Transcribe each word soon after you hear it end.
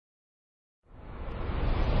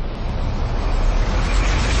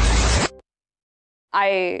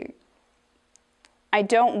I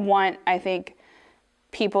don't want, I think,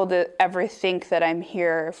 people to ever think that I'm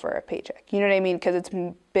here for a paycheck. You know what I mean? Because it's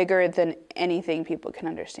bigger than anything people can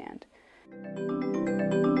understand.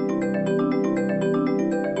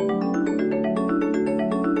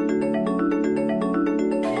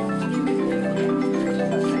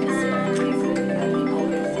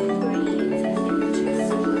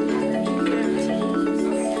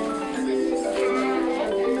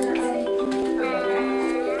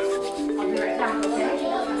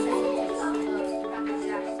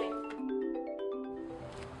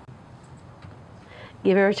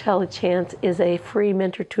 Give Every Child a Chance is a free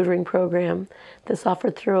mentor tutoring program that's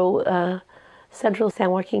offered through central San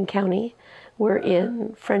Joaquin County. We're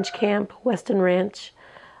in French Camp, Weston Ranch,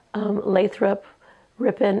 Lathrop,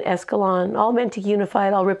 Ripon, Escalon, all Manteca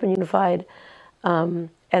Unified, all Ripon Unified,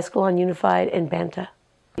 Escalon Unified, and Banta.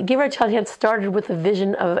 Give Every Child a Chance started with a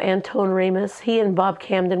vision of Antone Ramus. He and Bob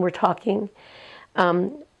Camden were talking.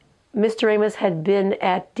 Mr. Ramus had been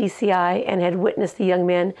at DCI and had witnessed the young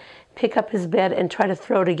man pick up his bed and try to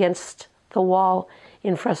throw it against the wall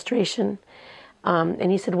in frustration. And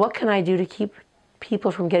he said, what can I do to keep people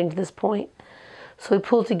from getting to this point? So he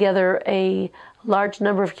pulled together a large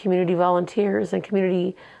number of community volunteers and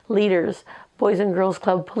community leaders, Boys and Girls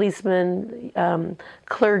Club, policemen,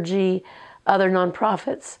 clergy, other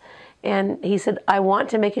nonprofits. And he said, I want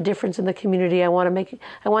to make a difference in the community. I want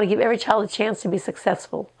to give every child a chance to be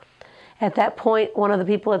successful. At that point, one of the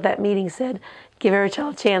people at that meeting said, Give Every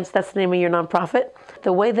Child a Chance, that's the name of your nonprofit.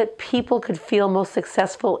 The way that people could feel most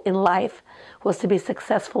successful in life was to be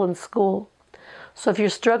successful in school. So if you're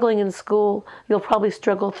struggling in school, you'll probably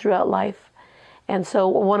struggle throughout life. And so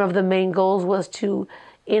one of the main goals was to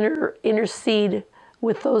intercede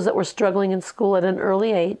with those that were struggling in school at an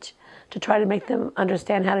early age to try to make them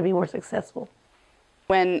understand how to be more successful.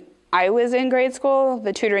 When I was in grade school,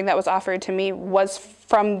 the tutoring that was offered to me was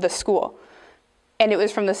from the school. And it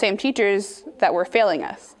was from the same teachers that were failing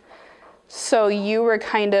us. So you were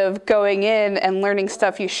kind of going in and learning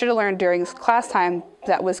stuff you should have learned during class time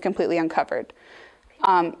that was completely uncovered.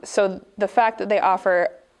 So the fact that they offer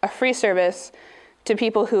a free service to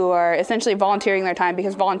people who are essentially volunteering their time,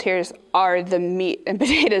 because volunteers are the meat and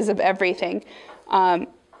potatoes of everything,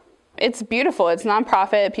 it's beautiful. It's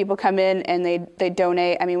nonprofit. People come in and they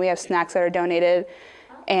donate. I mean, we have snacks that are donated,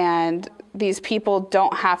 and these people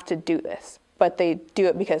don't have to do this, but they do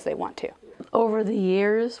it because they want to. Over the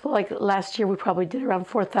years, well, like last year, we probably did around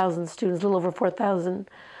 4,000 students, a little over 4,000.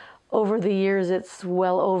 Over the years, it's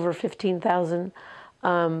well over 15,000.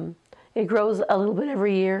 It grows a little bit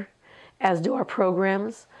every year, as do our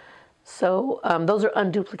programs. So those are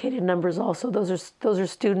unduplicated numbers also. Those are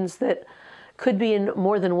students that could be in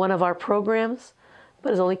more than one of our programs,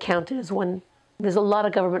 but is only counted as one. There's a lot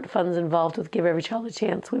of government funds involved with Give Every Child a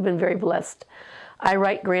Chance. We've been very blessed. I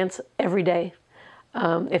write grants every day.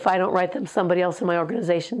 If I don't write them, somebody else in my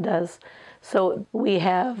organization does. So we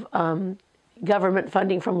have government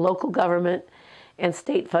funding from local government and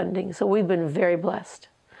state funding. So we've been very blessed.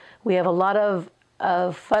 We have a lot of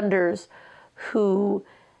funders who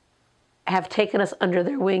have taken us under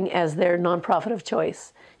their wing as their nonprofit of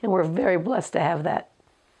choice. And we're very blessed to have that.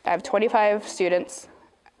 I have 25 students,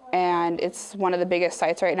 and it's one of the biggest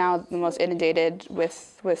sites right now, the most inundated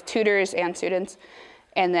with tutors and students.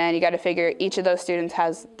 And then you got to figure each of those students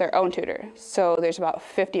has their own tutor. So there's about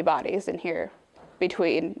 50 bodies in here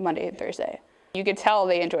between Monday and Thursday. You could tell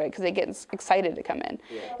they enjoy it because they get excited to come in.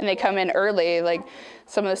 Yeah. And they come in early. Like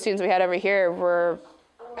some of the students we had over here were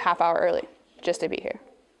half hour early just to be here.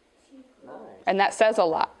 Nice. And that says a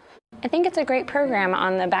lot. I think it's a great program.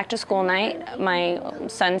 On the back to school night, my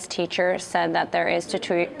son's teacher said that there is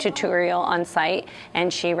tutorial on site,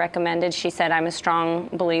 and she said, I'm a strong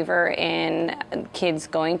believer in kids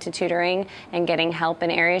going to tutoring and getting help in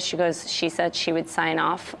areas. She said she would sign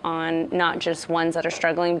off on not just ones that are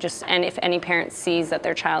struggling, and if any parent sees that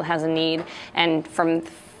their child has a need. And from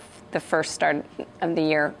the first start of the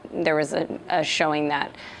year, there was a showing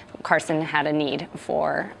that Carson had a need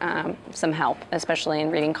for some help, especially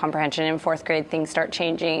in reading comprehension. In fourth grade, things start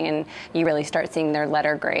changing, and you really start seeing their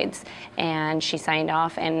letter grades. And she signed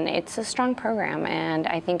off, and it's a strong program, and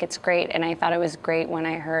I think it's great. And I thought it was great when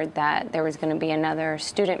I heard that there was going to be another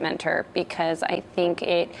student mentor, because I think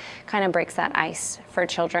it kind of breaks that ice for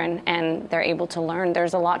children, and they're able to learn.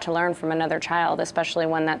 There's a lot to learn from another child, especially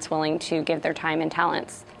one that's willing to give their time and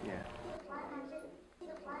talents.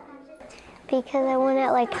 Because I want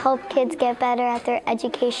to help kids get better at their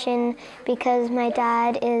education, because my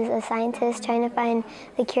dad is a scientist trying to find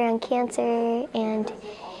the cure on cancer, and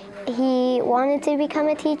he wanted to become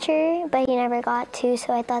a teacher, but he never got to,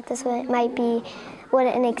 so I thought this might be what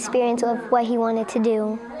an experience of what he wanted to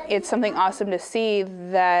do. It's something awesome to see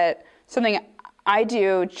that something I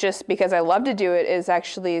do just because I love to do it is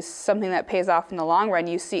actually something that pays off in the long run.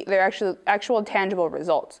 You see, they're actual tangible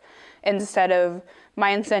results instead of my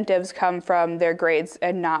incentives come from their grades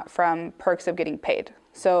and not from perks of getting paid.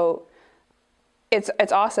 So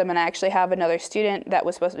it's awesome, and I actually have another student that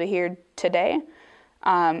was supposed to be here today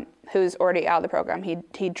who's already out of the program.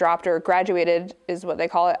 He dropped or graduated, is what they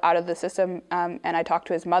call it, out of the system, and I talked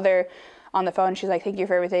to his mother on the phone. She's like, thank you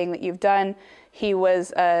for everything that you've done. He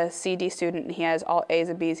was a CD student, and he has all A's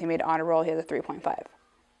and B's. He made honor roll. He has a 3.5.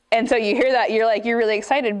 And so you hear that, you're really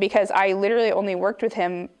excited, because I literally only worked with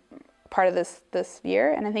him part of this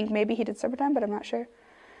year, and I think maybe he did summertime, but I'm not sure.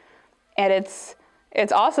 And it's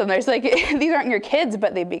awesome. There's like, these aren't your kids,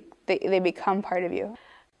 but they become part of you.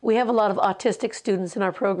 We have a lot of autistic students in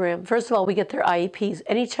our program. First of all, we get their IEPs.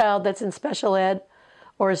 Any child that's in special ed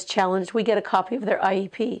or is challenged, we get a copy of their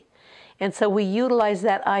IEP. And so we utilize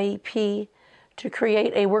that IEP to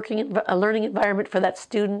create a learning environment for that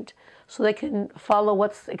student so they can follow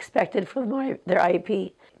what's expected from their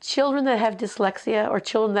IEP. Children that have dyslexia or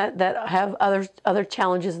children that have other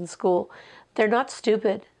challenges in school, they're not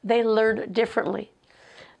stupid. They learn differently.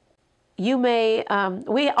 You may,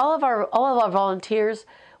 all of our volunteers,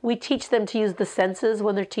 we teach them to use the senses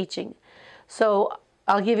when they're teaching. So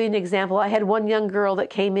I'll give you an example. I had one young girl that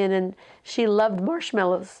came in and she loved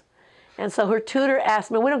marshmallows. And so her tutor asked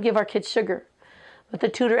me, we don't give our kids sugar, but the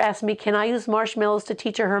tutor asked me, can I use marshmallows to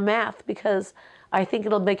teach her math? Because I think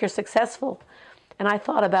it'll make her successful. And I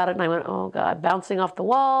thought about it and I went, oh God, bouncing off the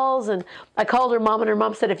walls. And I called her mom, and her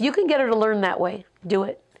mom said, if you can get her to learn that way, do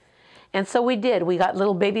it. And so we did. We got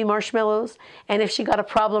little baby marshmallows. And if she got a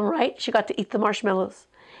problem right, she got to eat the marshmallows.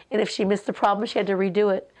 And if she missed the problem, she had to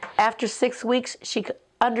redo it. After 6 weeks, she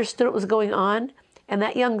understood what was going on. And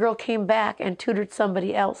that young girl came back and tutored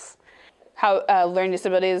somebody else. How learning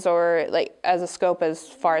disabilities, or like as a scope as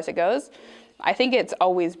far as it goes, I think it's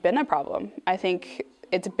always been a problem. I think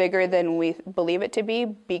it's bigger than we believe it to be,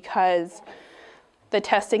 because the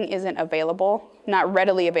testing isn't available, not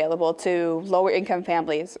readily available to lower income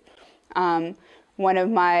families. One of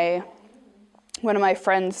my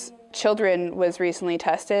friend's children was recently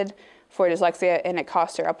tested for dyslexia, and it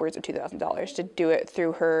cost her upwards of $2,000 to do it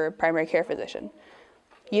through her primary care physician.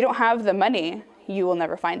 You don't have the money, you will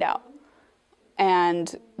never find out.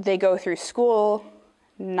 And they go through school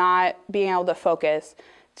not being able to focus,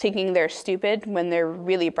 thinking they're stupid when they're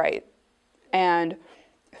really bright, and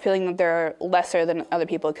feeling that they're lesser than other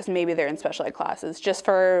people because maybe they're in special ed classes just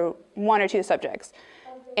for 1 or 2 subjects.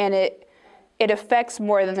 And it affects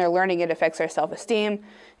more than their learning. It affects their self-esteem.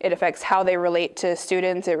 It affects how they relate to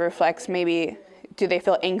students. It reflects maybe, do they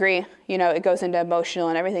feel angry? You know, it goes into emotional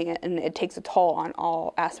and everything, and it takes a toll on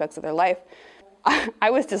all aspects of their life. I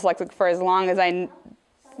was dyslexic for as long as I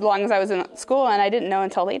was in school, and I didn't know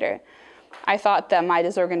until later. I thought that my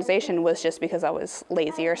disorganization was just because I was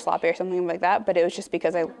lazy or sloppy or something like that, but it was just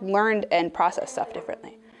because I learned and processed stuff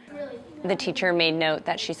differently. The teacher made note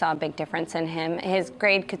that she saw a big difference in him. His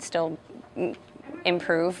grade could still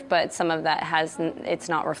improve, but some of that it's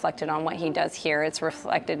not reflected on what he does here. It's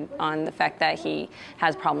reflected on the fact that he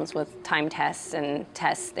has problems with time tests and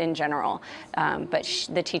tests in general. But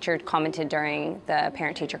the teacher commented during the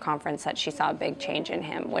parent-teacher conference that she saw a big change in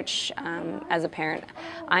him, which as a parent,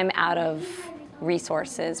 I'm out of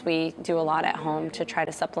resources. We do a lot at home to try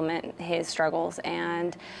to supplement his struggles,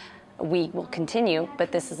 and we will continue,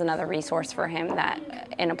 but this is another resource for him,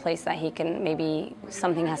 that in a place that he can, maybe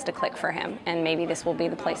something has to click for him, and maybe this will be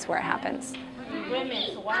the place where it happens. Wait a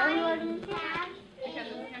minute, so why are we